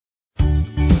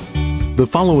The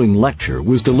following lecture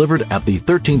was delivered at the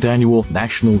 13th Annual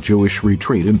National Jewish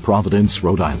Retreat in Providence,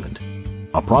 Rhode Island,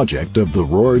 a project of the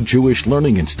Rohr Jewish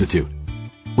Learning Institute.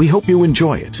 We hope you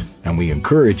enjoy it, and we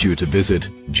encourage you to visit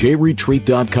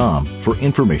jretreat.com for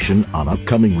information on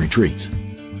upcoming retreats.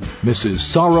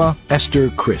 Mrs. Sarah Esther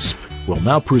Crisp will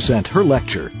now present her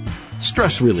lecture,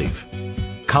 Stress Relief,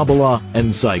 Kabbalah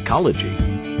and Psychology.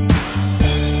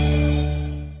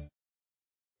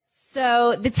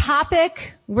 So the topic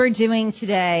we're doing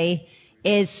today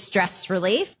is stress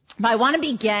relief. But I want to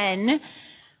begin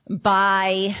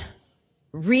by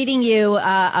reading you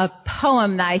a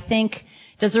poem that I think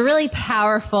does a really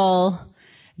powerful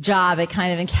job at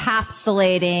kind of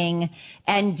encapsulating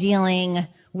and dealing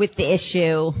with the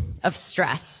issue of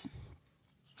stress.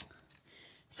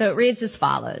 So it reads as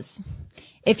follows.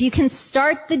 If you can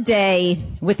start the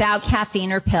day without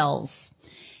caffeine or pills,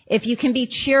 if you can be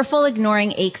cheerful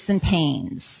ignoring aches and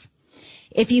pains,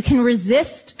 if you can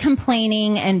resist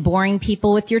complaining and boring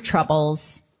people with your troubles,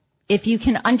 if you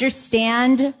can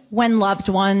understand when loved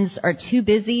ones are too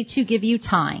busy to give you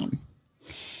time,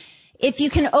 if you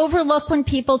can overlook when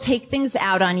people take things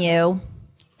out on you,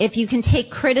 if you can take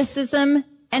criticism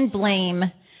and blame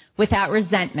without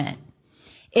resentment,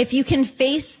 if you can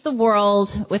face the world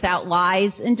without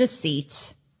lies and deceit,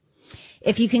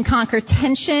 if you can conquer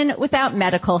tension without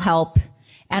medical help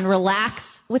and relax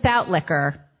without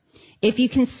liquor, if you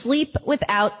can sleep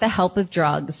without the help of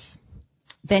drugs,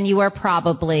 then you are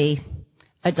probably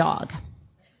a dog.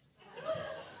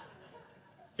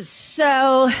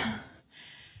 So,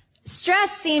 stress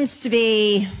seems to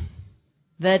be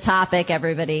the topic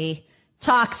everybody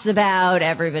talks about.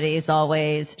 Everybody's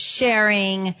always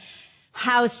sharing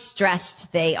how stressed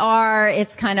they are.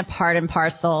 It's kind of part and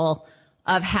parcel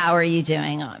of how are you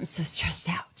doing? Oh, I'm so stressed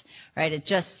out, right? It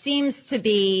just seems to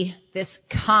be this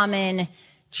common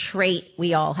trait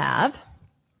we all have.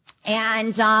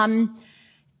 And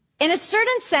in a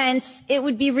certain sense, it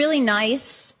would be really nice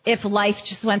if life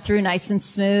just went through nice and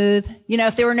smooth. You know,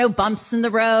 if there were no bumps in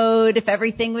the road, if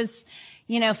everything was,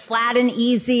 flat and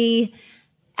easy.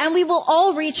 And we will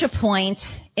all reach a point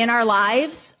in our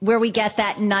lives where we get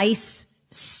that nice,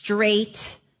 straight,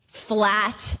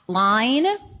 flat line.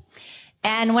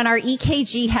 And when our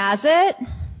EKG has it,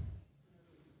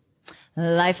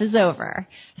 life is over.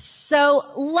 So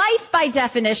life, by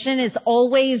definition, is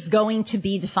always going to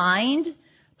be defined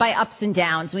by ups and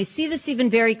downs. We see this even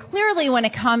very clearly when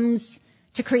it comes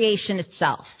to creation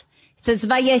itself. It says,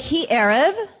 Vayehi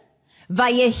Erev,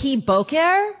 Vayehi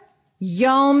Boker,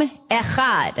 Yom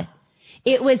Echad.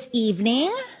 It was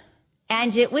evening,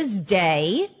 and it was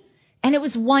day, and it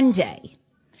was one day.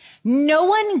 No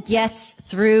one gets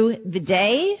through the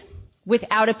day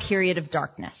without a period of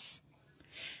darkness.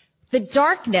 The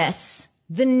darkness,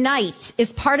 the night, is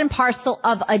part and parcel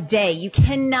of a day. You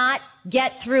cannot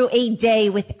get through a day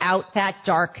without that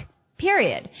dark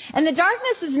period. And the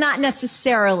darkness is not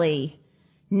necessarily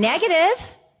negative.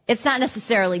 It's not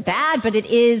necessarily bad, but it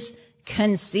is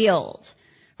concealed,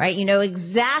 right? You know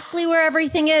exactly where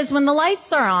everything is when the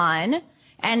lights are on.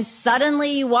 And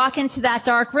suddenly you walk into that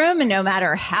dark room, and no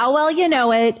matter how well you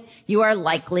know it, you are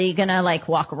likely gonna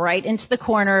walk right into the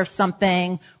corner of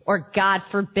something, or God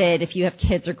forbid, if you have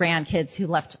kids or grandkids who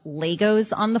left Legos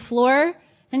on the floor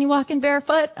and you walk in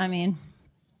barefoot. I mean,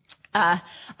 a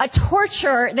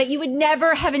torture that you would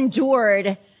never have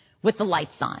endured with the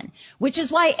lights on. Which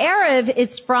is why Erev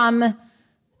is from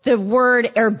the word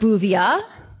erbuvia,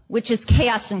 which is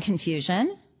chaos and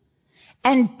confusion.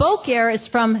 And Boker is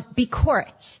from Bikoret,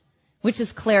 which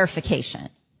is clarification.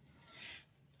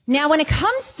 Now, when it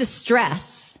comes to stress,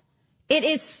 it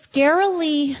is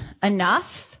scarily enough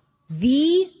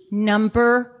the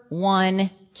number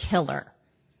one killer.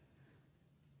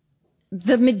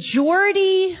 The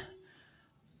majority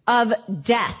of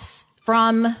deaths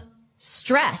from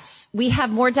stress, we have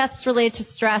more deaths related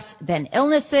to stress than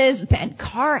illnesses, than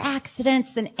car accidents,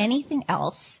 than anything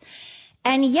else.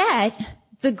 And yet,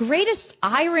 the greatest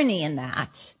irony in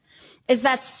that is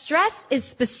that stress is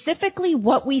specifically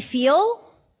what we feel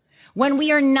when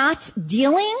we are not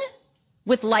dealing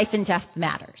with life and death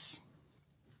matters.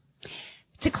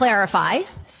 To clarify,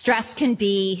 stress can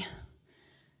be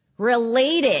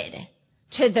related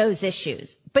to those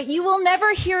issues, but you will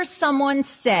never hear someone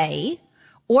say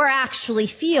or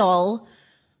actually feel,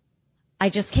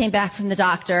 I just came back from the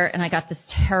doctor and I got this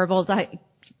terrible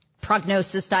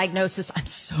diagnosis, I'm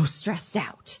so stressed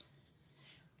out.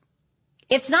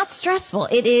 It's not stressful.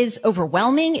 It is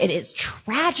overwhelming. It is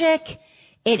tragic.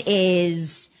 It is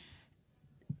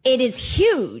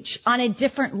huge on a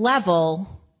different level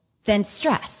than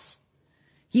stress.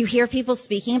 You hear people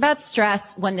speaking about stress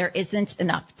when there isn't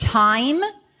enough time,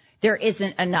 there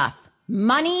isn't enough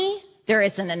money, there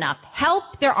isn't enough help,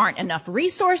 there aren't enough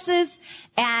resources,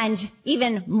 and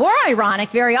even more ironic,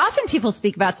 very often people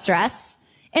speak about stress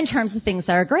in terms of things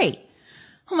that are great.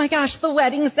 Oh my gosh, the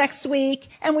wedding's next week,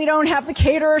 and we don't have the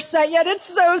caterer set yet. It's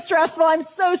so stressful. I'm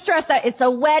so stressed out. It's a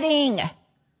wedding.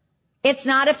 It's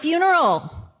not a funeral.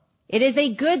 It is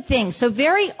a good thing. So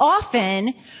very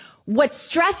often, what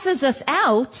stresses us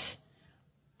out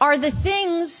are the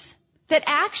things that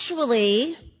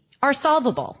actually are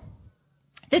solvable.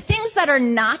 The things that are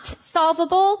not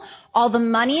solvable, all the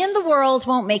money in the world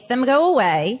won't make them go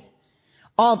away.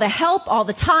 All the help, all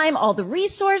the time, all the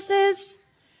resources,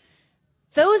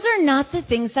 those are not the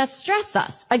things that stress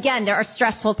us. Again, there are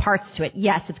stressful parts to it.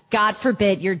 Yes, if God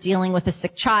forbid you're dealing with a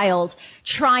sick child,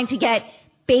 trying to get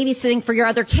babysitting for your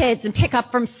other kids and pick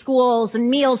up from schools and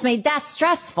meals made, that's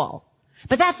stressful.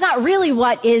 But that's not really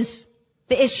what is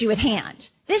the issue at hand.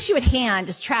 The issue at hand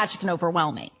is tragic and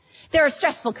overwhelming. There are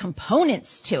stressful components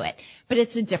to it, but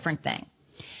it's a different thing.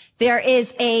 There is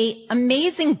an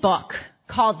amazing book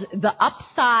called The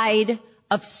Upside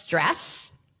of Stress: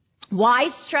 Why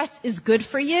Stress is Good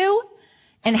for You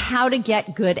and How to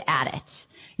Get Good at It.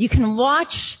 You can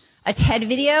watch a TED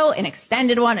video, an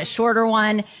extended one, a shorter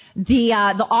one. The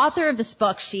author of this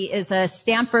book, she is a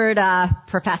Stanford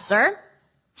professor,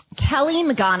 Kelly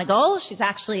McGonigal. She's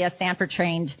actually a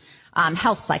Stanford-trained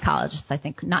health psychologist, I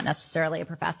think, not necessarily a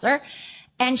professor.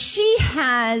 And she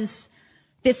has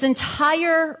this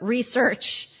entire research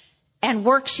and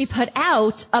work she put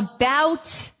out about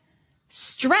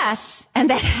stress,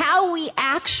 and that how we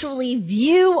actually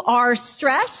view our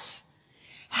stress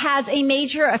has a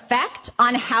major effect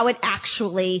on how it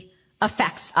actually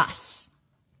affects us.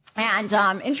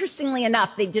 And interestingly enough,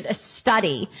 they did a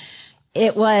study.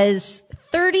 It was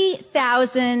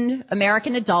 30,000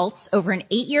 American adults over an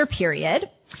 8-year period,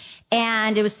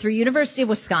 and it was through University of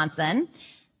Wisconsin.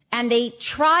 And they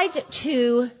tried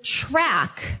to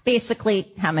track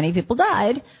basically how many people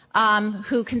died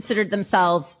who considered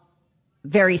themselves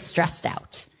very stressed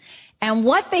out. And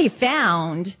what they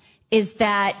found is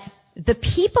that the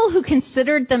people who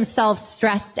considered themselves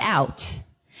stressed out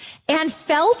and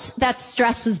felt that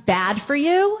stress was bad for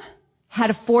you had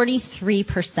a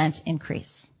 43%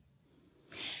 increase.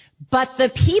 But the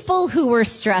people who were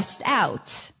stressed out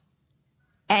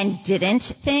and didn't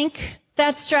think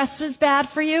that stress was bad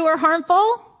for you or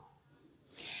harmful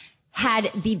had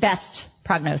the best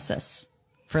prognosis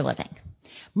for living.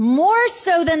 More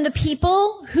so than the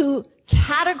people who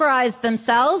categorized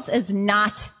themselves as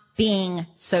not being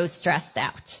so stressed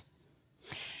out.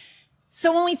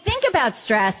 So when we think about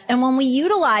stress and when we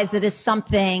utilize it as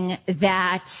something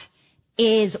that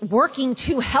is working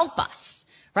to help us,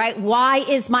 right? Why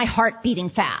is my heart beating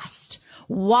fast?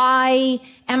 Why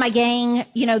am I getting,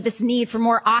 this need for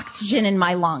more oxygen in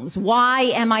my lungs? Why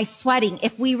am I sweating?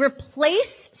 If we replace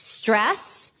stress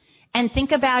and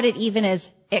think about it even as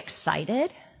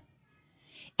excited,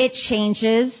 it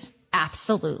changes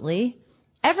absolutely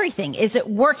everything. Is it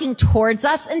working towards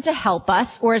us and to help us,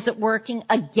 or is it working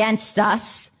against us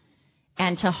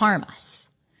and to harm us?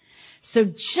 So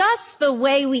just the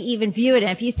way we even view it,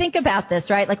 and if you think about this,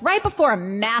 right, like right before a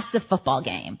massive football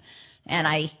game, and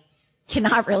I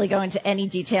cannot really go into any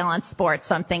detail on sports,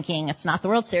 so I'm thinking it's not the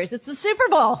World Series, it's the Super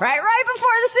Bowl, right? Right before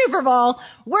the Super Bowl,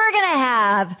 we're going to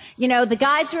have, the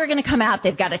guys who are going to come out,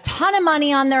 they've got a ton of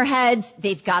money on their heads,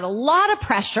 they've got a lot of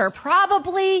pressure,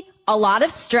 probably a lot of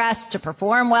stress to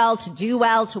perform well, to do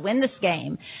well, to win this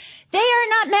game. They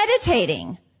are not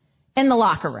meditating in the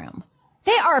locker room.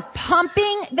 They are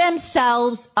pumping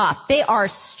themselves up. They are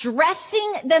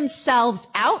stressing themselves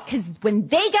out because when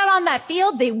they get on that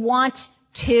field, they want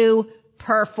to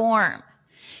perform.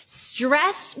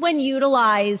 Stress, when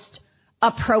utilized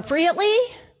appropriately,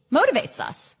 motivates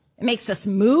us. It makes us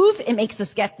move. It makes us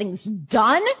get things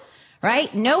done,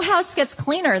 right? No house gets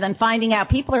cleaner than finding out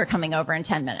people are coming over in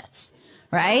 10 minutes,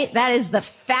 right? That is the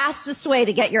fastest way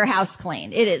to get your house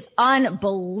clean. It is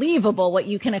unbelievable what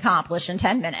you can accomplish in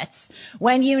 10 minutes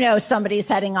when you know somebody's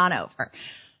heading on over.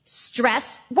 Stress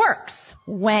works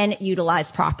when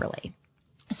utilized properly.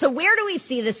 So where do we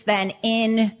see this then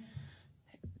in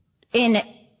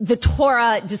the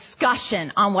Torah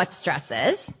discussion on what stress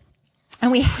is?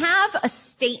 And we have a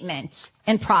statement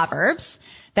in Proverbs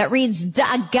that reads,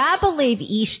 Da'aga b'lev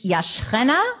ish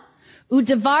yashchena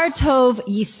u'devar tov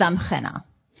yisamchena.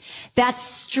 That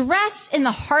stress in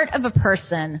the heart of a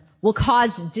person will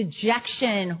cause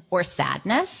dejection or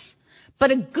sadness,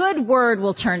 but a good word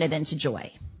will turn it into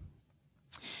joy.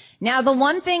 Now, the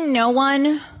one thing no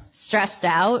one stressed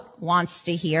out wants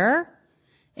to hear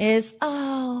is,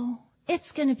 oh, it's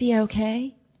going to be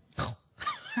okay.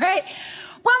 Right?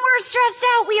 When we're stressed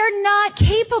out, we are not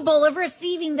capable of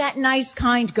receiving that nice,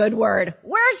 kind, good word.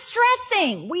 We're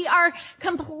stressing. We are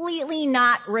completely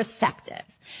not receptive.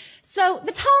 So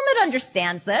the Talmud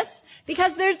understands this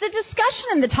because there's a discussion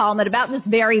in the Talmud about this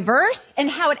very verse and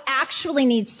how it actually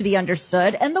needs to be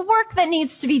understood and the work that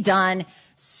needs to be done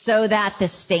so that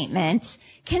this statement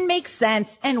can make sense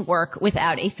and work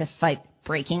without a fistfight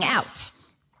breaking out.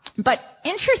 But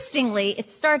interestingly, it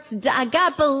starts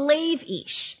da'aga b'lev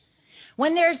ish.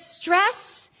 When there's stress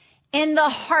in the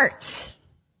heart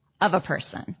of a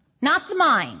person, not the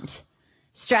mind.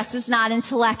 Stress is not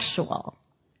intellectual.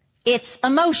 It's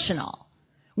emotional.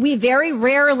 We very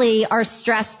rarely are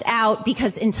stressed out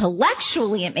because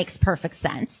intellectually it makes perfect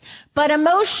sense, but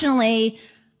emotionally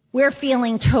we're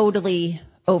feeling totally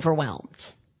overwhelmed.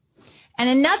 And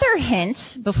another hint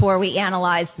before we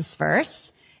analyze this verse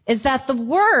is that the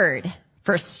word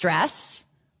for stress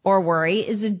or worry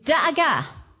is da'aga.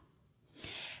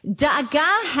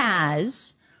 Da'aga has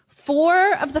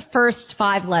 4 of the first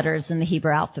 5 letters in the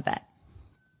Hebrew alphabet.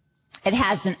 It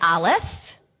has an aleph,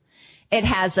 it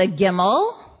has a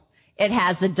gimel, it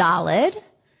has a daled,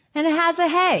 and it has a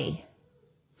hey.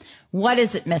 What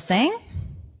is it missing?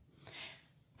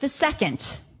 The second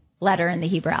letter in the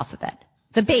Hebrew alphabet,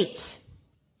 the beit.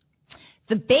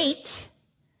 The beit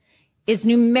is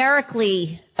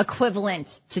numerically equivalent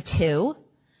to 2,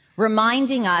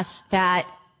 reminding us that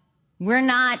we're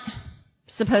not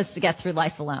supposed to get through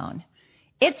life alone.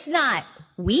 It's not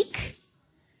weak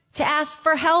to ask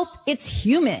for help. It's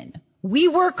human. We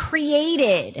were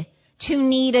created to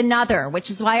need another, which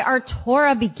is why our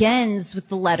Torah begins with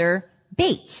the letter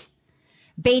beit.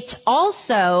 Beit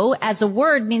also, as a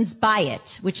word, means bayit,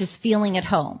 which is feeling at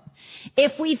home.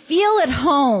 If we feel at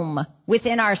home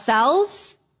within ourselves,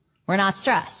 we're not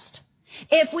stressed.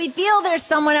 If we feel there's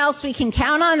someone else we can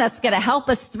count on that's going to help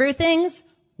us through things,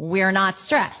 we're not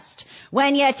stressed.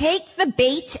 When you take the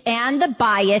beit and the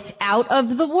bayit out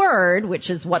of the word, which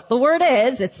is what the word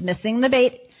is, it's missing the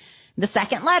beit, the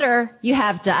second letter, you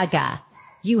have da'aga.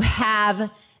 You have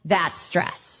that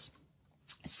stress.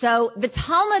 So the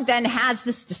Talmud then has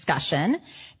this discussion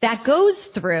that goes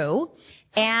through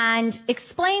and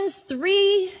explains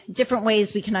 3 different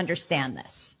ways we can understand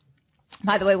this.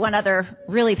 By the way, one other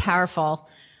really powerful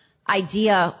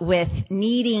idea with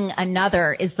needing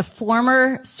another is the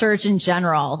former Surgeon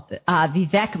General,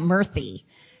 Vivek Murthy,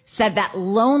 said that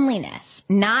loneliness,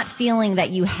 not feeling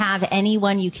that you have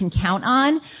anyone you can count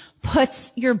on, puts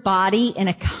your body in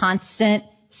a constant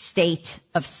state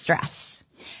of stress.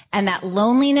 And that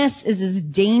loneliness is as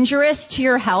dangerous to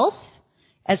your health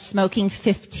as smoking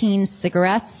 15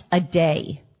 cigarettes a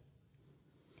day.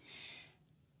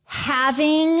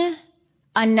 Having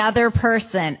another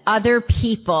person, other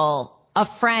people, a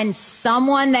friend,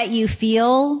 someone that you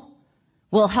feel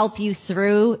will help you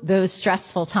through those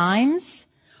stressful times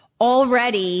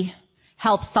already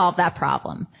helps solve that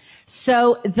problem.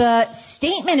 So the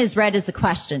statement is read as a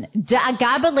question.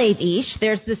 Da'aga b'lev ish,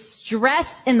 there's this stress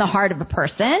in the heart of a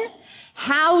person.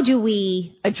 How do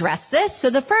we address this? So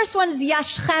the first one is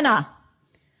yashchena.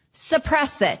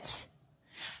 Suppress it.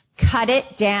 Cut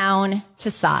it down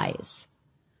to size.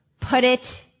 Put it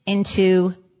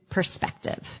into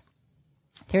perspective.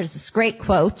 There's this great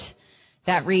quote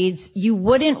that reads, "You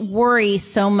wouldn't worry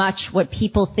so much what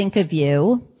people think of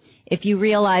you if you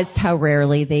realized how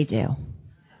rarely they do."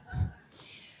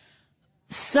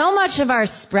 So much of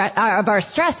our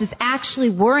stress is actually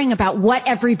worrying about what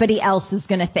everybody else is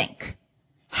going to think.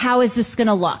 How is this going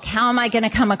to look? How am I going to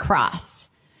come across?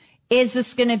 Is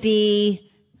this going to be,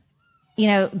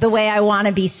 the way I want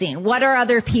to be seen? What are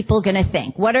other people going to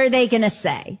think? What are they going to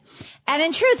say? And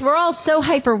in truth, we're all so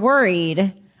hyper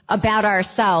worried about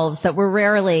ourselves that we're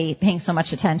rarely paying so much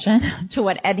attention to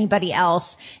what anybody else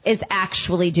is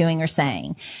actually doing or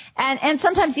saying. And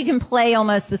sometimes you can play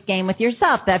almost this game with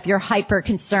yourself that if you're hyper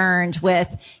concerned with,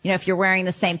 if you're wearing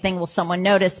the same thing, will someone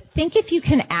notice? Think if you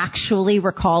can actually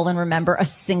recall and remember a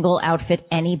single outfit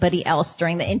anybody else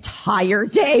during the entire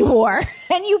day wore.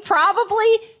 And you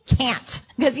probably can't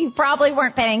because you probably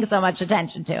weren't paying so much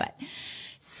attention to it.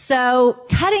 So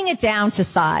cutting it down to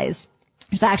size.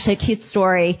 There's actually a cute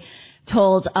story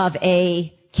told of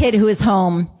a kid who was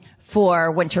home for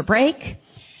winter break,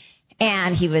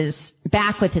 and he was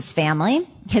back with his family.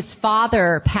 His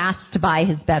father passed by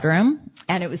his bedroom,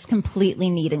 and it was completely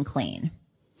neat and clean,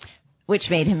 which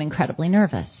made him incredibly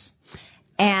nervous.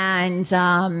 And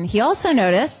he also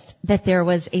noticed that there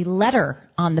was a letter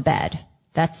on the bed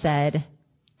that said,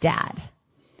 "Dad."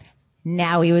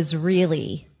 Now he was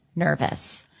really nervous.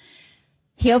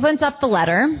 He opens up the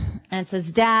letter and says,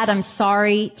 Dad, I'm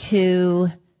sorry to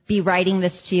be writing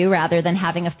this to you rather than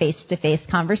having a face-to-face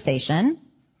conversation,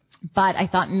 but I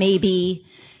thought maybe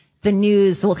the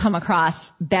news will come across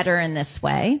better in this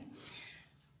way.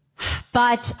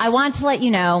 But I want to let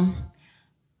you know,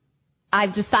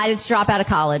 I've decided to drop out of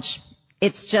college.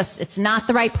 It's not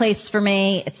the right place for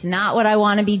me. It's not what I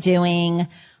want to be doing.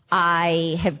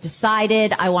 I have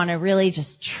decided I want to really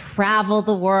just travel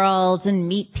the world and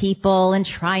meet people and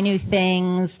try new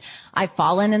things. I've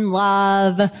fallen in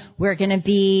love. We're going to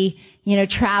be,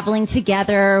 traveling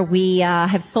together. We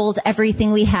have sold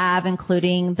everything we have,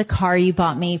 including the car you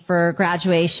bought me for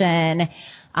graduation.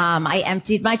 I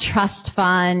emptied my trust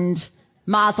fund.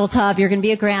 Mazel tov, you're going to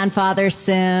be a grandfather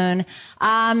soon.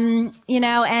 And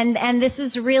this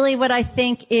is really what I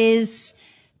think is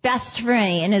best for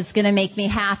me and is going to make me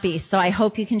happy. So I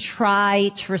hope you can try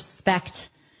to respect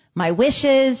my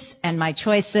wishes and my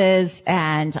choices.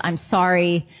 And I'm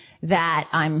sorry that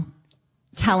I'm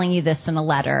telling you this in a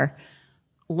letter.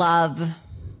 Love,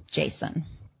 Jason.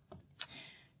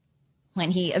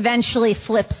 When he eventually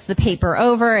flips the paper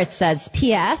over, it says,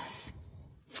 P.S.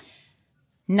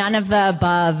 None of the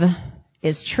above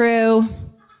is true.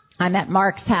 I'm at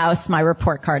Mark's house. My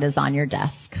report card is on your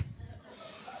desk.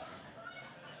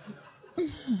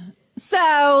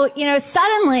 So,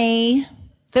 suddenly,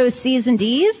 those C's and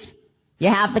D's, you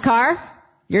have the car,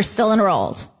 you're still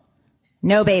enrolled.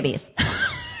 No babies.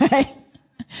 Right?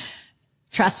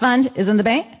 Trust fund is in the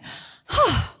bank.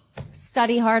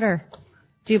 Study harder.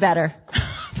 Do better.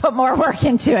 Put more work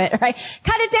into it, right?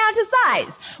 Cut it down to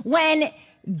size. When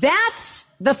that's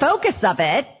the focus of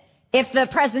it, if the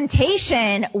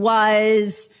presentation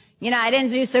was, I didn't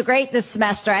do so great this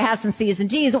semester, I have some C's and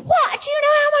D's. What? Do you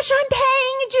know how much I'm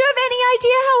paying? Do you have any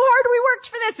idea how hard we worked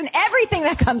for this? And everything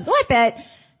that comes with it,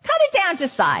 cut it down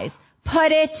to size.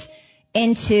 Put it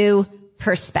into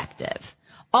perspective.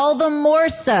 All the more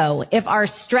so if our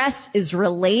stress is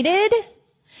related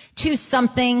to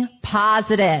something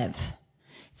positive.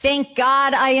 Thank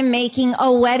God I am making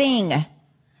a wedding.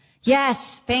 Yes,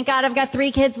 thank God I've got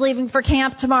 3 kids leaving for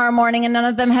camp tomorrow morning and none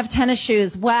of them have tennis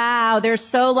shoes. Wow, they're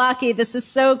so lucky. This is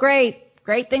so great.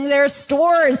 Great thing there are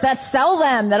stores that sell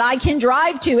them that I can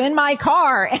drive to in my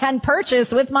car and purchase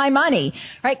with my money.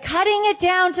 Right? Cutting it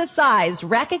down to size,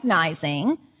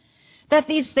 recognizing that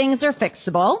these things are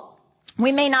fixable.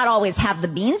 We may not always have the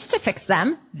means to fix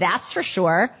them, that's for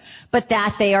sure, but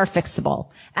that they are fixable.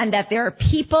 And that there are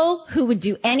people who would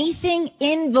do anything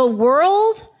in the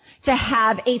world to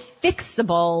have a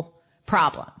fixable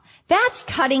problem. That's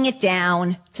cutting it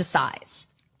down to size.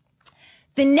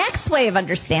 The next way of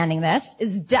understanding this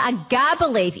is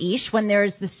dagabalev ish, when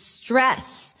there's the stress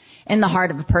in the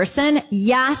heart of a person,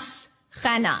 yas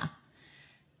chana.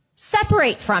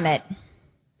 Separate from it.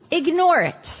 Ignore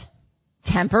it.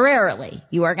 Temporarily.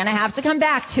 You are going to have to come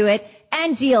back to it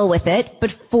and deal with it, but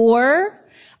for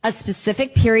a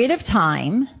specific period of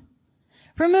time,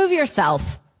 remove yourself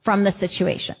from the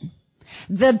situation.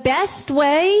 The best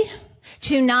way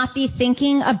to not be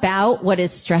thinking about what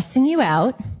is stressing you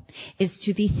out is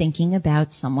to be thinking about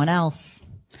someone else,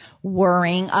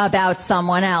 worrying about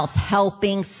someone else,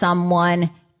 helping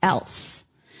someone else,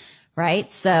 right?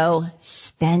 So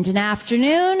spend an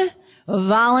afternoon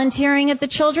volunteering at the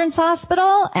Children's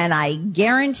Hospital, and I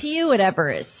guarantee you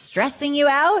whatever is stressing you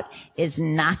out is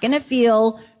not going to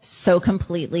feel so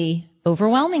completely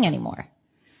overwhelming anymore.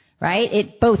 Right?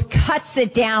 It both cuts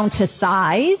it down to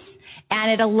size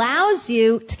and it allows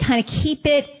you to kind of keep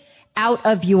it out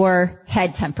of your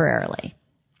head temporarily.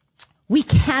 We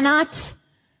cannot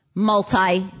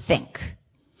multi-think.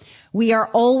 We are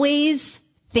always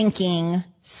thinking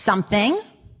something.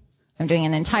 I'm doing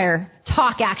an entire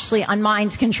talk actually on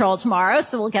mind control tomorrow,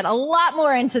 so we'll get a lot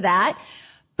more into that.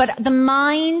 But the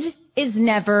mind is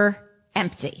never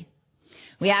empty.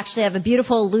 We actually have a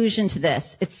beautiful allusion to this.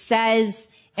 It says,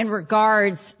 in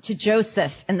regards to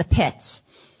Joseph and the pit,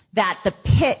 that the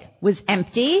pit was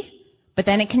empty, but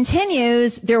then it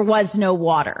continues, there was no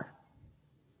water.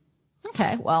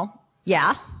 Okay, well,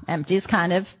 yeah, empty is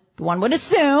kind of, one would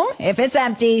assume, if it's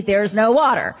empty, there's no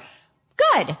water.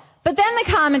 Good. But then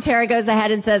the commentary goes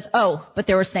ahead and says, oh, but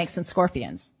there were snakes and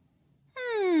scorpions.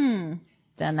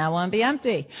 Then that won't be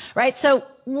empty. Right? So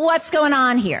what's going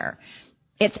on here?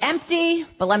 It's empty,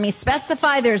 but let me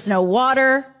specify there's no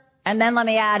water. And then let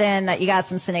me add in that you got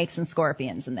some snakes and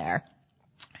scorpions in there.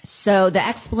 So the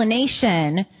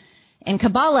explanation in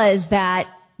Kabbalah is that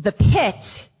the pit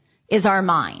is our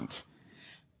mind.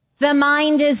 The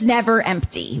mind is never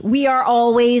empty. We are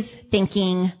always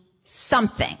thinking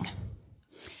something.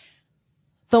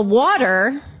 The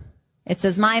water It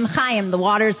says, Mayim Chayim, the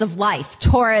waters of life.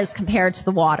 Torah is compared to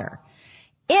the water.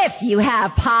 If you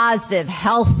have positive,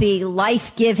 healthy,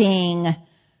 life-giving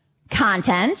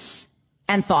contents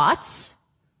and thoughts,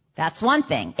 that's one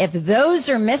thing. If those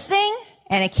are missing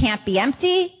and it can't be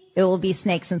empty, it will be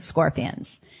snakes and scorpions.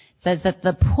 It says that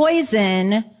the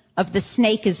poison of the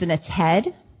snake is in its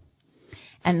head,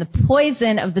 and the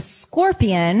poison of the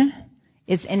scorpion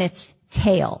is in its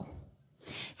tail.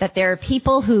 That there are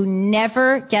people who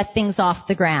never get things off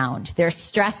the ground. Their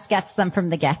stress gets them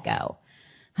from the get-go.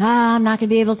 I'm not going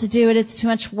to be able to do it. It's too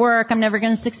much work. I'm never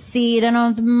going to succeed. I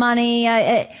don't have the money.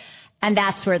 And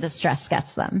that's where the stress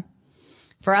gets them.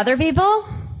 For other people,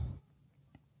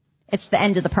 it's the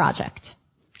end of the project.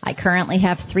 I currently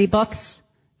have 3 books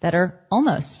that are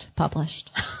almost published.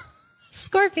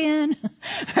 Scorpion,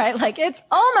 right? Like it's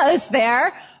almost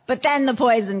there, but then the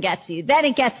poison gets you. Then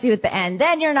it gets you at the end.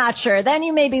 Then you're not sure. Then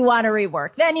you maybe want to rework.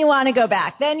 Then you want to go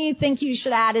back. Then you think you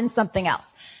should add in something else.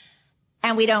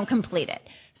 And we don't complete it.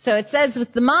 So it says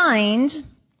with the mind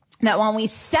that when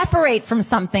we separate from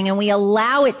something and we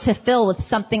allow it to fill with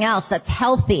something else that's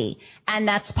healthy and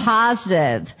that's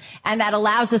positive and that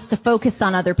allows us to focus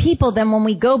on other people, then when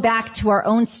we go back to our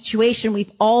own situation,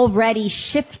 we've already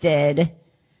shifted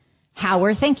how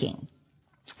we're thinking.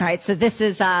 All right, so this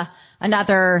is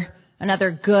another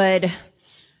good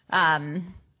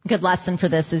lesson for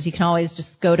this is you can always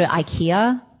just go to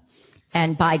IKEA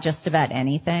and buy just about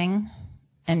anything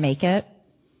and make it.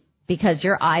 Because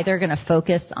you're either going to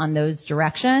focus on those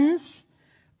directions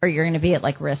or you're going to be at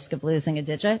like risk of losing a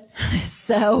digit.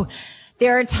 So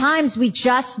there are times we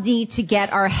just need to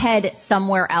get our head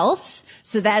somewhere else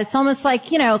so that it's almost like,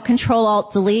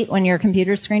 Control-Alt-Delete when your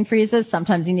computer screen freezes.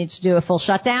 Sometimes you need to do a full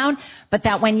shutdown, but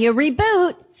that when you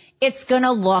reboot, it's going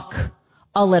to look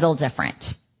a little different.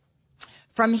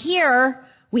 From here,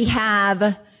 we have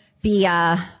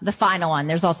the final one.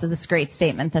 There's also this great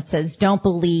statement that says, don't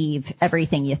believe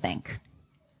everything you think.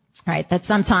 Right? That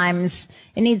sometimes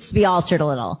it needs to be altered a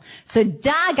little. So,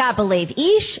 da ga believe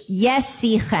ish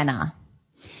yesichena.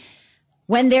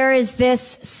 When there is this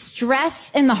stress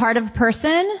in the heart of a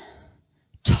person,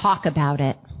 talk about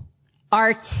it.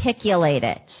 Articulate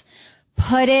it.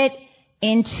 Put it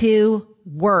into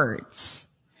words.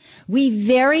 We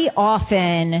very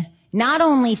often not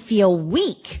only feel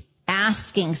weak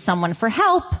asking someone for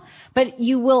help, but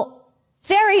you will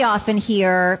very often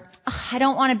hear, I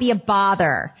don't want to be a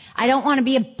bother. I don't want to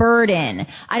be a burden.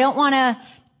 I don't want to,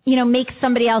 make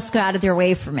somebody else go out of their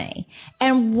way for me.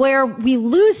 And where we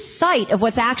lose sight of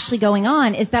what's actually going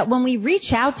on is that when we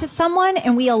reach out to someone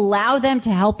and we allow them to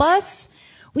help us,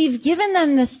 we've given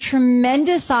them this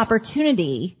tremendous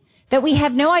opportunity that we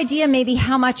have no idea maybe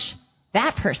how much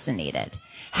that person needed.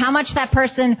 How much that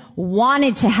person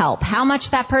wanted to help, how much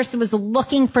that person was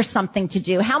looking for something to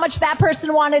do, how much that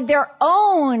person wanted their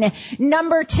own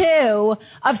number 2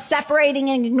 of separating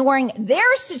and ignoring their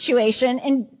situation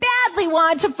and badly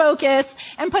wanted to focus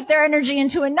and put their energy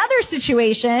into another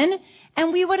situation,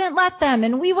 and we wouldn't let them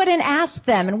and we wouldn't ask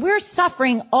them, and we're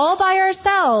suffering all by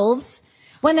ourselves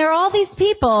when there are all these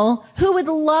people who would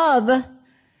love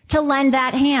to lend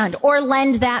that hand or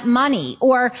lend that money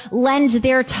or lend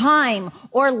their time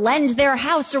or lend their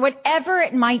house or whatever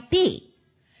it might be.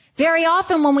 Very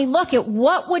often when we look at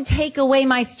what would take away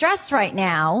my stress right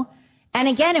now,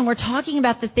 and we're talking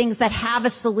about the things that have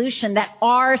a solution that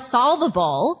are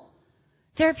solvable,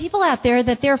 there are people out there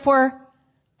that therefore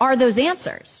are those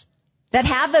answers, that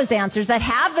have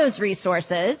those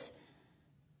resources.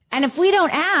 And if we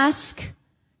don't ask,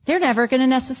 they're never going to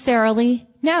necessarily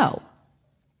know.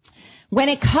 When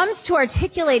it comes to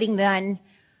articulating, then,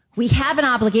 we have an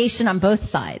obligation on both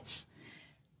sides.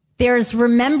 There's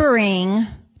remembering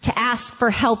to ask for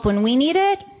help when we need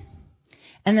it,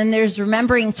 and then there's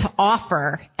remembering to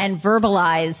offer and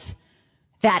verbalize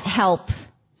that help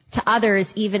to others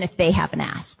even if they haven't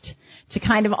asked. To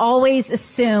kind of always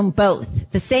assume both.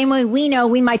 The same way we know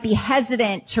we might be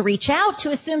hesitant to reach out, to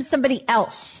assume somebody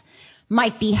else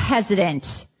might be hesitant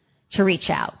to reach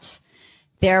out.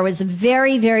 There was a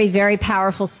very, very, very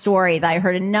powerful story that I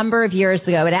heard a number of years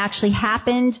ago. It actually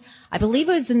happened, I believe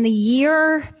it was in the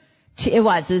year, it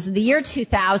was in the year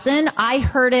 2000. I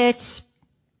heard it,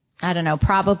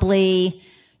 probably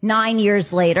 9 years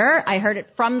later. I heard it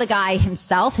from the guy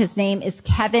himself. His name is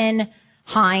Kevin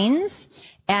Hines.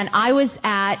 And I was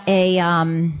at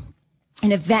an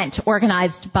event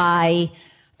organized by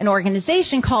an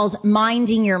organization called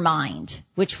Minding Your Mind,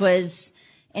 which was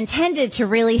intended to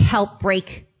really help break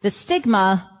the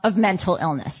stigma of mental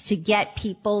illness, to get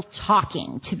people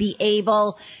talking, to be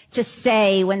able to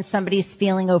say when somebody's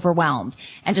feeling overwhelmed.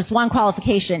 And just one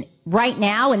qualification, right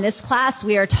now in this class,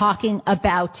 we are talking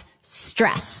about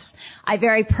stress. I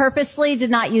very purposely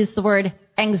did not use the word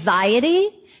anxiety,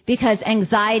 because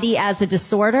anxiety as a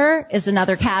disorder is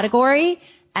another category,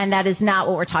 and that is not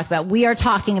what we're talking about. We are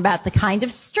talking about the kind of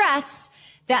stress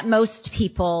that most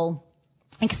people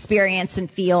experience and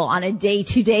feel on a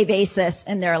day-to-day basis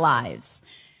in their lives.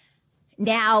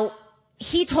 Now,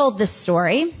 he told this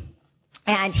story,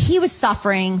 and he was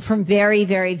suffering from very,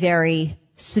 very, very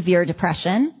severe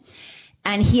depression,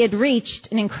 and he had reached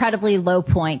an incredibly low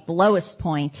point, the lowest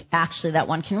point, actually, that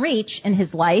one can reach in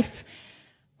his life,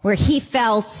 where he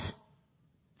felt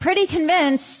pretty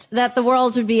convinced that the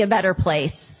world would be a better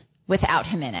place without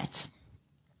him in it.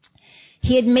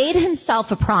 He had made himself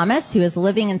a promise, he was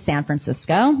living in San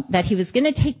Francisco, that he was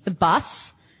going to take the bus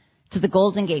to the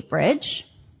Golden Gate Bridge.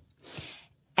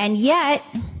 And yet,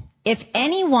 if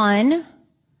anyone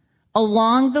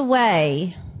along the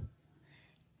way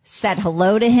said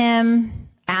hello to him,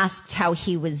 asked how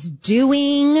he was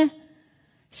doing,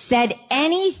 said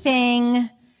anything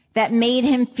that made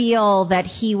him feel that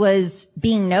he was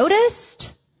being noticed,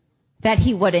 that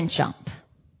he wouldn't jump.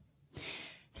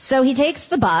 So he takes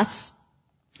the bus.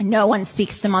 No one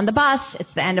speaks to him on the bus.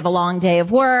 It's the end of a long day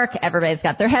of work. Everybody's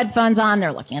got their headphones on.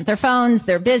 They're looking at their phones.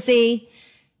 They're busy.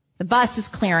 The bus is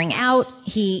clearing out.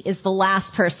 He is the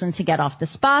last person to get off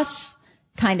this bus,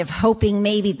 kind of hoping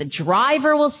maybe the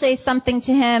driver will say something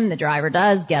to him. The driver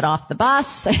does get off the bus,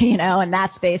 and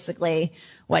that's basically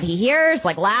what he hears,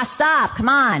 like, last stop, come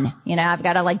on. I've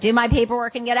got to do my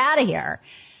paperwork and get out of here.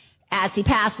 As he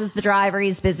passes the driver,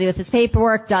 he's busy with his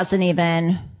paperwork, doesn't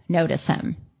even notice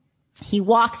him. He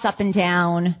walks up and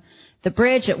down the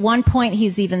bridge. At one point,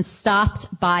 he's even stopped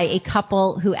by a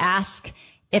couple who ask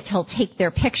if he'll take their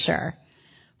picture.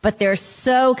 But they're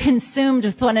so consumed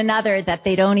with one another that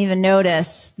they don't even notice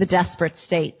the desperate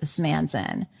state this man's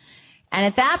in. And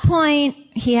at that point,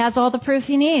 he has all the proof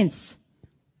he needs.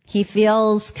 He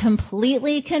feels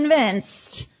completely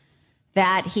convinced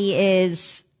that he is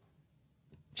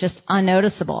just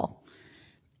unnoticeable.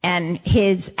 And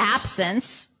his absence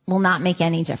will not make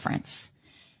any difference.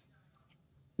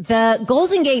 The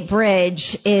Golden Gate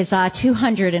Bridge is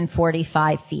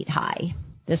 245 feet high.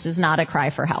 This is not a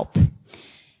cry for help.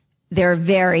 There are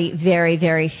very, very,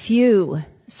 very few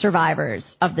survivors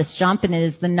of this jump, and it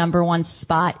is the number one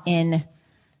spot in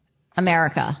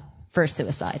America for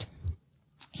suicide.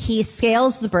 He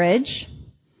scales the bridge,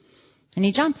 and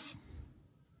he jumps.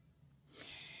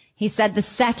 He said the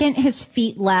second his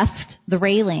feet left the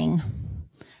railing,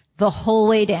 the whole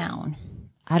way down,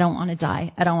 I don't want to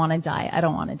die, I don't want to die, I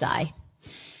don't want to die.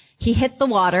 He hit the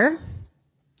water,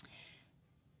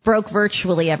 broke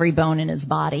virtually every bone in his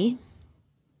body,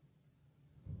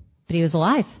 but he was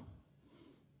alive.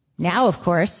 Now, of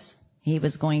course, he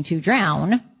was going to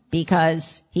drown because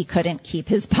he couldn't keep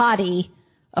his body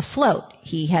afloat.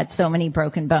 He had so many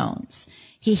broken bones.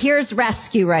 He hears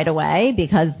rescue right away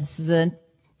because this is a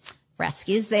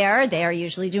rescue's there. They are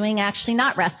usually doing actually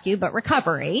not rescue, but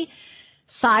recovery.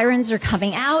 Sirens are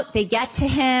coming out. They get to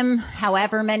him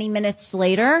however many minutes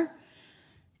later.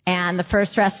 And the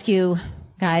first rescue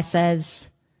guy says,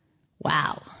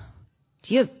 wow,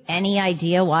 do you have any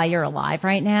idea why you're alive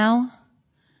right now?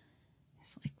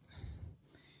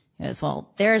 He goes,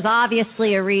 well, there's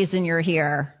obviously a reason you're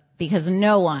here because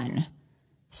no one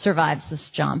survives this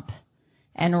jump.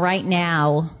 And right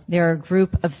now, there are a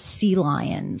group of sea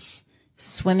lions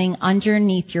swimming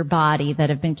underneath your body that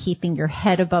have been keeping your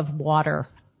head above water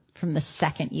from the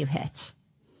second you hit.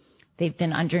 They've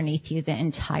been underneath you the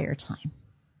entire time.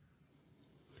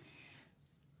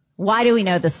 Why do we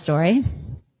know this story?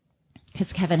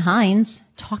 Because Kevin Hines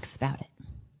talks about it.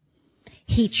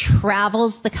 He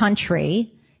travels the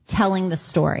country telling the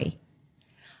story.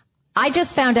 I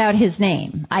just found out his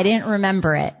name. I didn't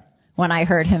remember it when I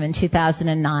heard him in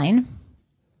 2009.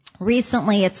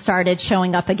 Recently, it started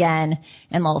showing up again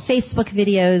in little Facebook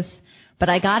videos, but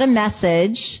I got a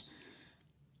message,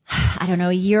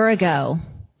 a year ago,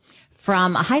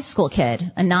 from a high school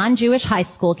kid, a non-Jewish high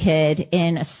school kid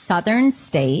in a southern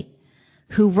state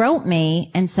who wrote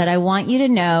me and said, I want you to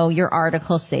know your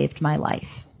article saved my life.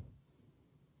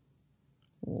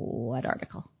 What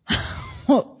article?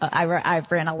 I've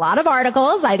written a lot of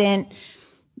articles. I didn't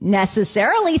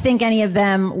necessarily think any of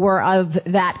them were of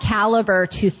that caliber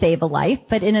to save a life,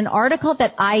 but in an article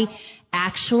that I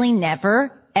actually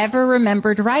never, ever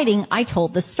remembered writing, I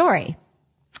told the story.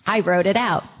 I wrote it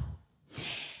out.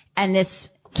 And this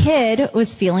kid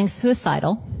was feeling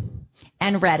suicidal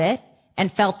and read it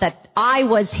and felt that I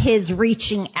was his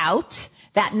reaching out,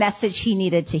 that message he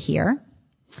needed to hear.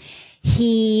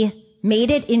 He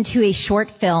made it into a short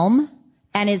film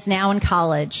and is now in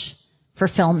college for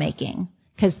filmmaking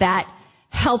because that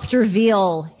helped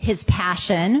reveal his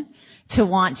passion to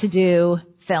want to do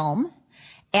film.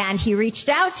 And he reached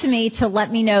out to me to let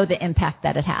me know the impact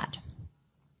that it had.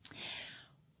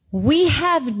 We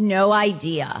have no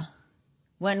idea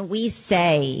when we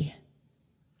say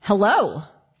hello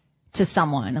to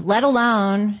someone, let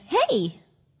alone, hey,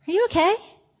 are you okay?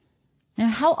 Now,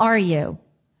 how are you?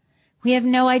 We have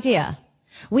no idea.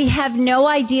 We have no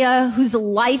idea whose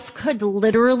life could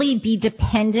literally be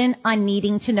dependent on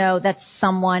needing to know that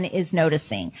someone is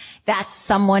noticing, that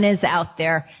someone is out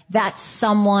there, that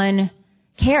someone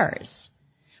cares.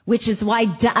 Which is why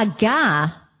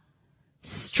da'aga,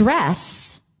 stress,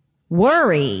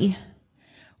 worry,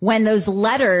 when those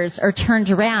letters are turned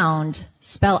around,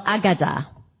 spell agada,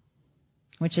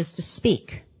 which is to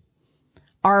speak.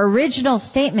 Our original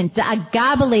statement,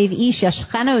 da'aga b'lev ish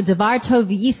yashcheno davar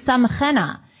tov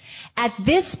yisamchena. At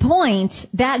this point,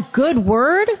 that good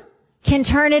word can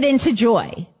turn it into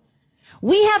joy.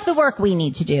 We have the work we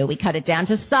need to do. We cut it down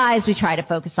to size. We try to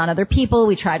focus on other people.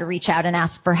 We try to reach out and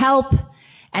ask for help.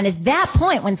 And at that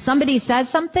point, when somebody says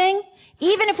something,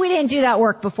 even if we didn't do that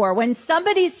work before, when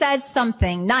somebody says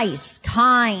something nice,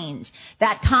 kind,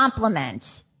 that compliment,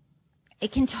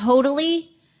 it can totally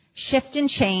shift and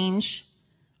change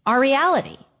our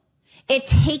reality. It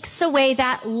takes away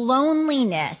that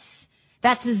loneliness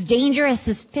that's as dangerous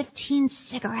as 15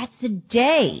 cigarettes a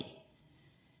day.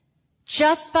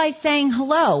 Just by saying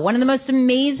hello. One of the most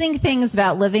amazing things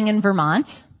about living in Vermont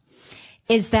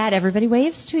is that everybody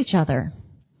waves to each other.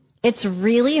 It's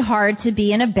really hard to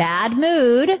be in a bad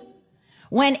mood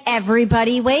when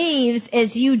everybody waves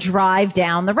as you drive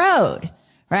down the road,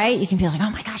 right? You can feel like, oh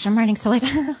my gosh, I'm running so late.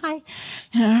 Hi.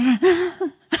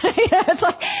 It's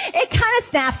like, it kind of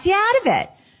snaps you out of it.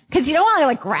 Because you don't want to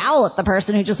like growl at the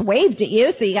person who just waved at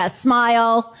you, so you got to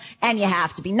smile, and you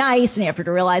have to be nice, and you have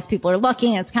to realize people are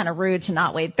looking, and it's kind of rude to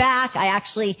not wave back. I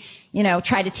actually,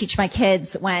 try to teach my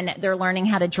kids when they're learning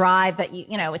how to drive that,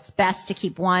 it's best to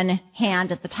keep one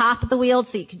hand at the top of the wheel,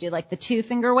 so you can do like the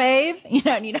 2-finger wave,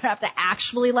 and you don't have to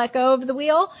actually let go of the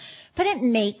wheel. But it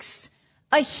makes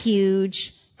a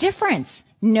huge difference.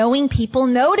 Knowing people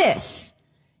notice.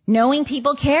 Knowing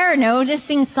people care,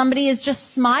 noticing somebody is just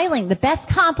smiling. The best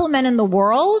compliment in the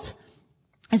world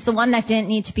is the one that didn't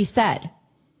need to be said.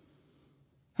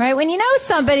 Right? When you know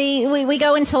somebody, we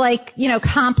go into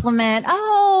compliment.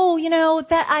 Oh,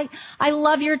 that I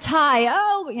love your tie.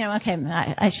 Oh, okay,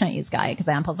 I shouldn't use guy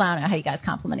examples. I don't know how you guys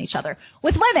compliment each other.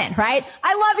 With women, right?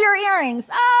 I love your earrings.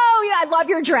 Oh, I love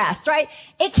your dress, right?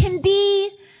 It can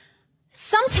be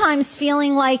sometimes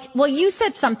feeling like, well, you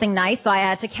said something nice, so I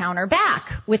had to counter back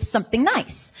with something nice.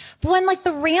 But when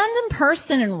the random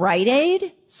person in Rite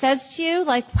Aid says to you,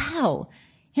 wow,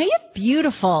 you have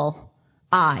beautiful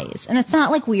eyes. And it's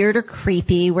not weird or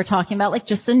creepy. We're talking about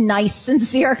just a nice,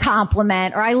 sincere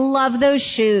compliment, or I love those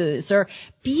shoes, or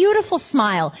beautiful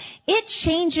smile. It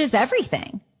changes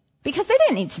everything because they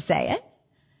didn't need to say it.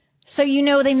 So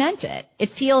they meant it. It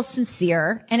feels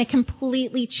sincere, and it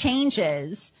completely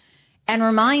changes and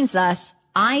reminds us,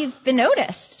 I've been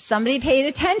noticed. Somebody paid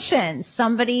attention.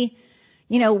 Somebody,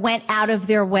 went out of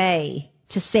their way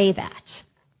to say that.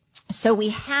 So we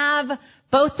have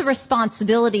both the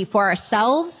responsibility for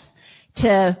ourselves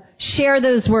to share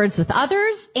those words with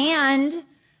others, and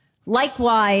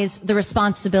likewise the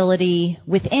responsibility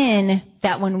within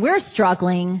that when we're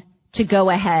struggling to go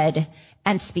ahead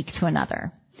and speak to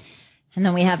another. And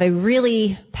then we have a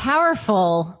really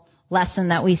powerful lesson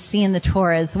that we see in the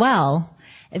Torah as well,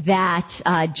 that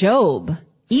Eov,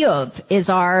 is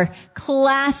our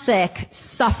classic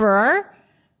sufferer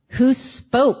who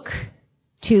spoke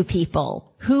to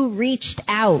people, who reached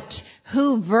out,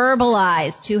 who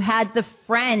verbalized, who had the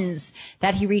friends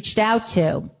that he reached out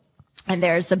to. And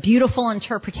there's a beautiful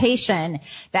interpretation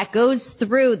that goes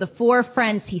through the 4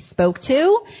 friends he spoke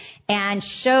to and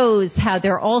shows how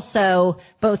they're also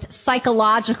both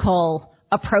psychological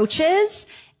approaches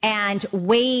and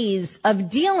ways of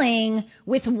dealing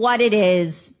with what it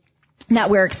is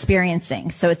that we're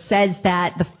experiencing. So it says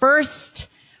that the first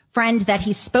friend that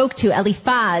he spoke to,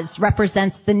 Eliphaz,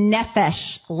 represents the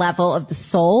nefesh level of the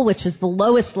soul, which is the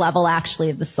lowest level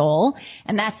actually of the soul,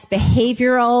 and that's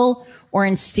behavioral or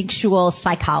instinctual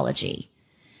psychology.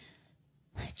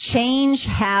 Change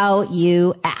how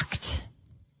you act.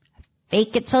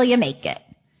 Fake it till you make it.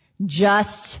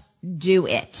 Just do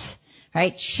it.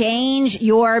 Right? Change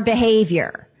your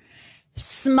behavior.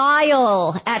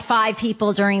 Smile at 5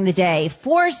 people during the day.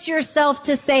 Force yourself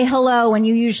to say hello when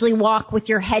you usually walk with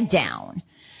your head down,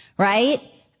 right?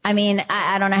 I mean,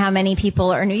 I don't know how many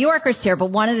people are New Yorkers here,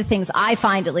 but one of the things I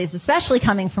find, at least, especially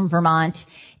coming from Vermont,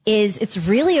 is it's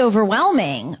really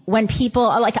overwhelming when people,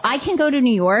 like, I can go to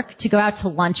New York to go out to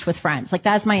lunch with friends. Like,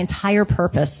 that's my entire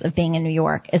purpose of being in New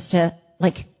York, is to,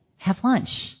 like, have lunch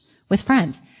with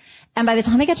friends. And by the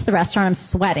time I get to the restaurant, I'm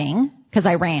sweating because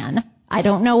I ran. I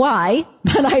don't know why,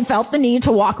 but I felt the need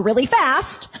to walk really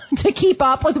fast to keep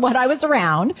up with what I was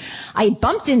around. I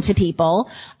bumped into people.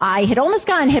 I had almost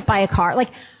gotten hit by a car. Like,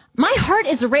 my heart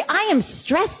is I am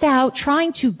stressed out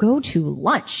trying to go to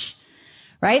lunch,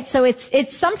 right? So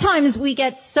it's sometimes we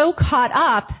get so caught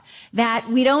up that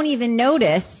we don't even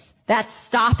notice that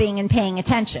stopping and paying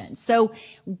attention. So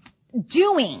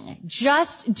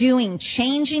just doing,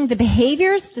 changing the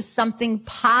behaviors to something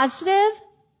positive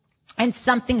and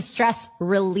something stress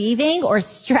relieving or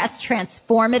stress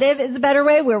transformative is a better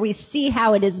way, where we see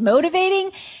how it is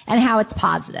motivating and how it's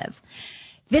positive.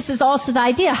 This is also the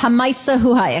idea, hamaisa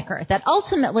hu ha'ikr, that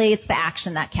ultimately it's the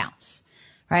action that counts,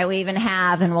 right? We even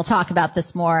have, and we'll talk about this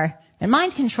more in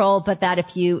mind control, but that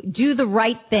if you do the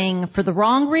right thing for the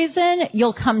wrong reason,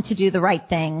 you'll come to do the right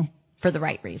thing for the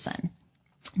right reason.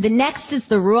 The next is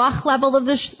the ruach level of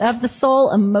the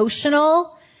soul,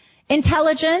 emotional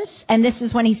intelligence, and this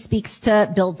is when he speaks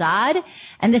to Bildad,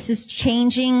 and this is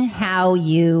changing how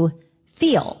you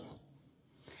feel.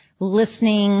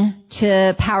 Listening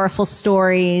to powerful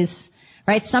stories,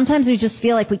 right? Sometimes we just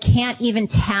feel like we can't even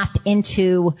tap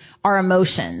into our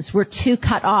emotions. We're too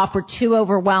cut off. We're too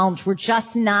overwhelmed. We're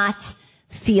just not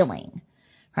feeling,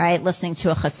 right? Listening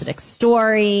to a Hasidic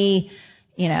story,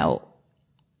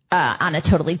 on a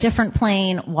totally different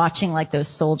plane, watching like those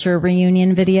soldier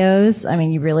reunion videos. I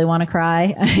mean, you really want to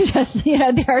cry.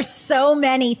 There are so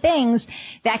many things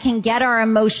that can get our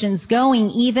emotions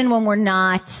going even when we're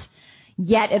not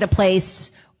yet at a place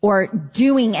or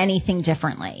doing anything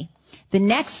differently. The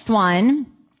next one,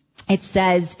 it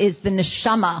says, is the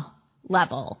neshama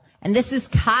level. And this is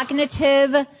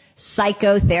cognitive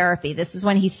psychotherapy. This is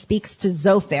when he speaks to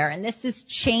Zophar. And this is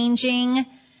changing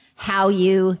how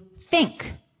you think.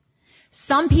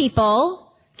 Some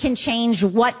people can change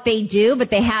what they do, but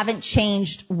they haven't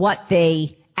changed what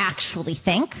they actually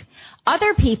think.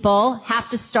 Other people have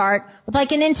to start with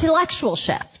like an intellectual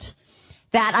shift.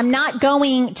 That I'm not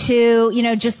going to,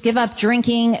 just give up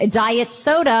drinking diet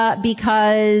soda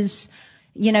because,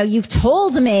 you've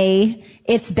told me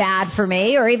it's bad for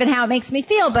me or even how it makes me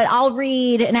feel, but I'll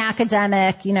read an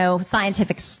academic,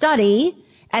 scientific study,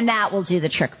 and that will do the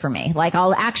trick for me. Like,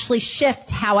 I'll actually shift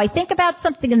how I think about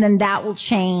something, and then that will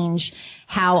change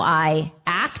how I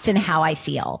act and how I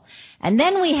feel. And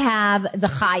then we have the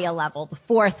Chaya level, the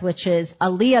fourth, which is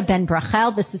Aliyah ben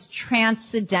Brachel. This is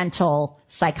transcendental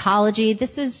psychology.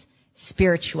 This is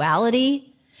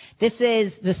spirituality. This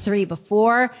is the 3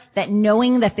 before, that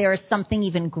knowing that there is something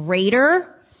even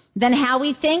greater than how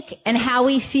we think and how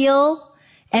we feel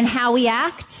and how we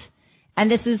act. And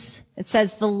this is, it says,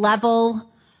 the level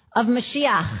of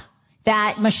Mashiach,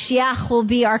 that Mashiach will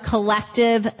be our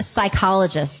collective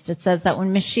psychologist. It says that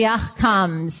when Mashiach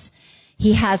comes,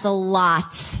 he has a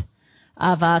lot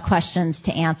of questions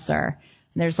to answer.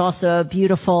 And there's also a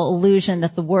beautiful allusion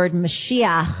that the word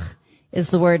Mashiach is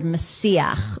the word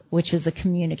Messiah, which is a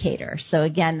communicator. So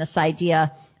again, this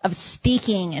idea of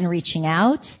speaking and reaching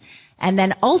out. And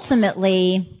then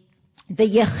ultimately, the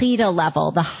Yechida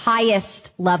level, the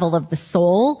highest level of the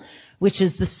soul, which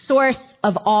is the source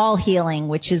of all healing,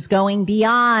 which is going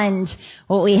beyond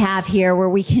what we have here, where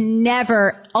we can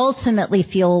never ultimately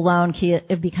feel alone,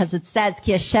 because it says,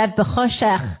 Ki yashev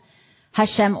b'choshech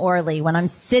Hashem orli. When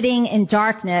I'm sitting in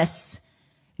darkness,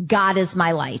 God is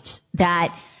my light.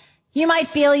 That you might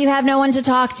feel you have no one to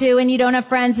talk to, and you don't have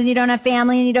friends, and you don't have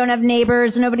family, and you don't have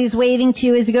neighbors, and nobody's waving to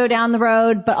you as you go down the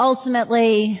road, but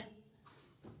ultimately,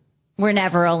 we're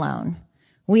never alone.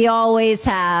 We always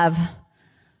have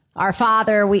our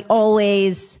Father. We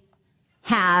always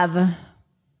have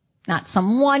not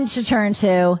someone to turn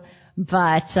to,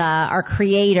 but our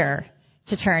Creator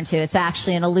to turn to. It's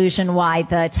actually an allusion why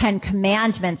the 10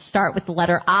 Commandments start with the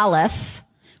letter Aleph,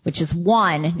 which is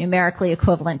 1, numerically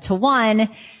equivalent to 1,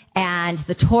 and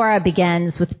the Torah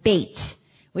begins with Beit,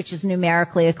 which is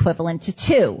numerically equivalent to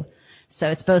 2. So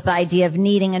it's both the idea of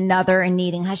needing another and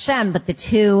needing Hashem, but the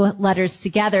 2 letters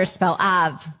together spell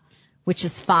Av, which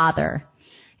is Father.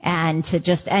 And to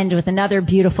just end with another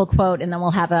beautiful quote, and then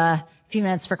we'll have a few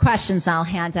minutes for questions, and I'll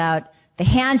hand out the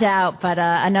handout. But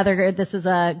this is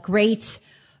a great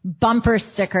bumper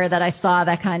sticker that I saw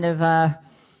that kind of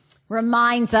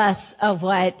reminds us of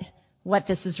what what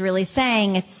this is really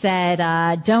saying. It said,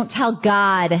 don't tell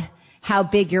God how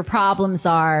big your problems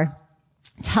are.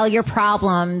 Tell your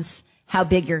problems how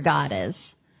big your God is.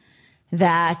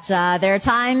 That there are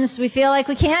times we feel like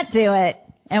we can't do it,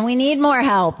 and we need more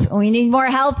help. We need more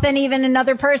help than even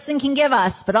another person can give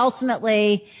us. But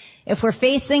ultimately, if we're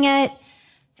facing it,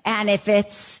 and if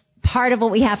it's part of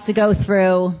what we have to go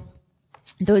through,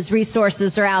 those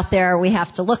resources are out there. We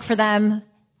have to look for them,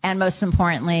 and most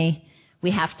importantly,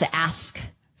 we have to ask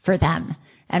for them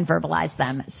and verbalize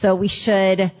them. So we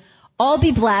should all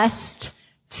be blessed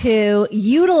to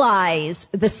utilize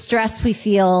the stress we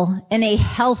feel in a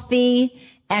healthy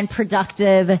and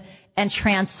productive and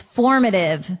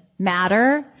transformative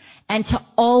manner, and to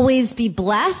always be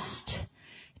blessed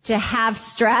to have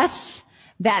stress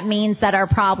that means that our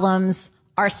problems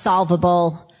are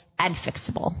solvable and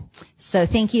fixable. So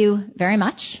thank you very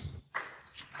much.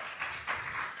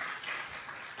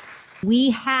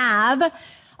 We have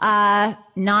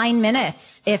 9 minutes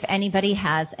if anybody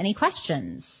has any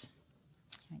questions.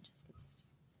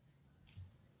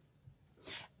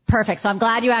 Perfect. So I'm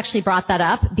glad you actually brought that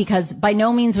up, because by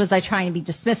no means was I trying to be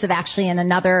dismissive. Actually, in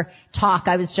another talk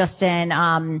I was just in,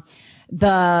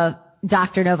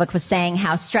 Dr. Novick was saying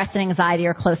how stress and anxiety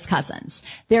are close cousins.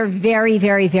 They're very,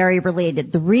 very, very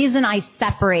related. The reason I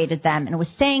separated them and was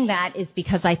saying that is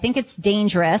because I think it's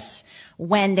dangerous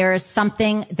when there's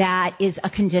something that is a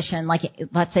condition, like,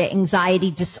 let's say,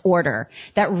 anxiety disorder,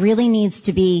 that really needs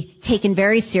to be taken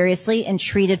very seriously and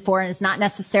treated for, and is not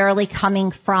necessarily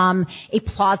coming from a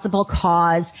plausible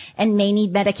cause and may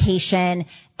need medication.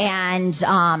 And,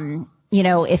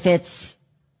 if it's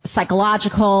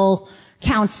psychological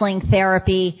counseling,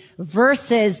 therapy,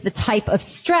 versus the type of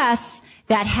stress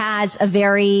that has a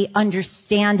very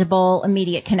understandable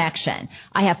immediate connection.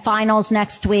 I have finals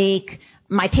next week.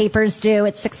 My paper's due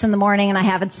at 6 a.m. and I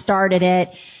haven't started it.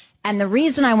 And the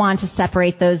reason I want to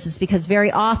separate those is because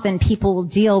very often people will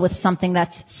deal with something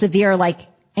that's severe, like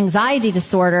anxiety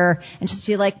disorder, and just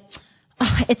be like,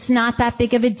 oh, it's not that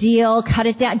big of a deal. Cut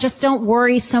it down. Just don't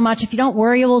worry so much. If you don't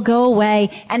worry, it will go away.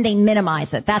 And they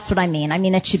minimize it. That's what I mean. I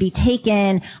mean, it should be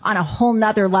taken on a whole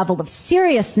nother level of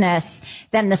seriousness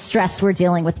than the stress we're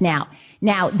dealing with now.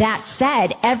 Now, that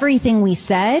said, everything we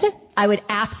said, I would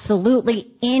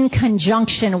absolutely, in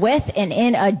conjunction with and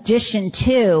in addition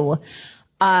to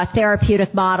a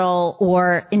therapeutic model,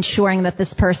 or ensuring that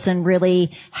this person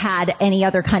really had any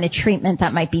other kind of treatment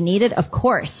that might be needed, of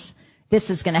course, this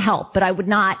is going to help. But I would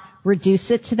not reduce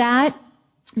it to that,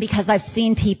 because I've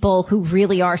seen people who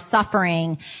really are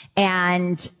suffering,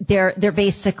 and they're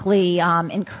basically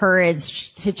encouraged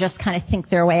to just kind of think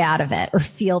their way out of it or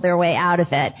feel their way out of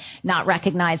it, not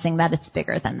recognizing that it's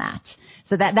bigger than that.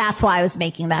 So that's why I was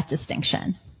making that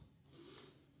distinction.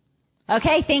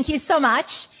 Okay, thank you so much,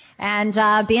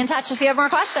 and be in touch if you have more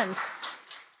questions.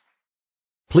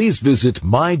 Please visit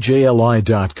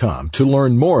myjli.com to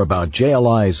learn more about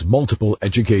JLI's multiple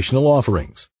educational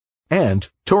offerings, and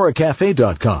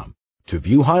toracafe.com to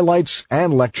view highlights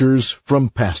and lectures from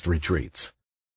past retreats.